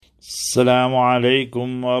Assalamu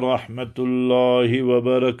alaikum wa rahmatullahi wa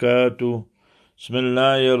barakatuh.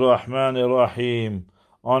 Bismillahir Rahmanir Rahim.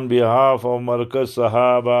 On behalf of Markaz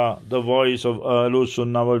Sahaba, the voice of Ahlus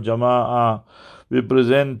Sunnah wal Jama'ah, we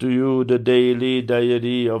present to you the daily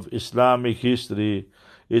diary of Islamic history.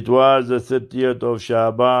 It was the 30th of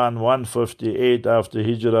Sha'aban, 158 after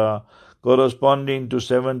Hijrah, corresponding to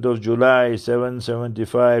 7th of July,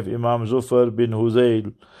 775, Imam Zufar bin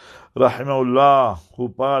Huzayl rahimahullah, who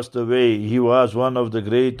passed away. He was one of the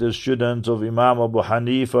greatest students of Imam Abu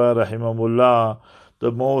Hanifa rahimahullah.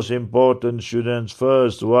 The most important students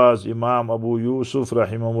first was Imam Abu Yusuf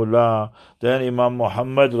rahimahullah, then Imam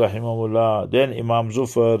Muhammad rahimahullah, then Imam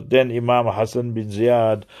Zufar, then Imam Hassan bin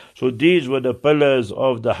Ziyad. So these were the pillars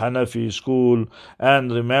of the Hanafi school.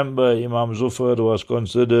 And remember, Imam Zufar was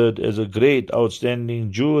considered as a great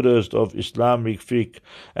outstanding jurist of Islamic fiqh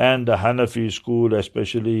and the Hanafi school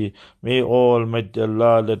especially. May Almighty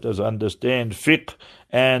Allah let us understand fiqh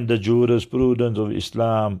and the jurisprudence of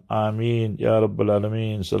Islam. Ameen. Ya Rabbal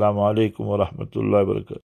Alameen. Assalamu alaikum wa rahmatullahi wa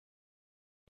barakatuh.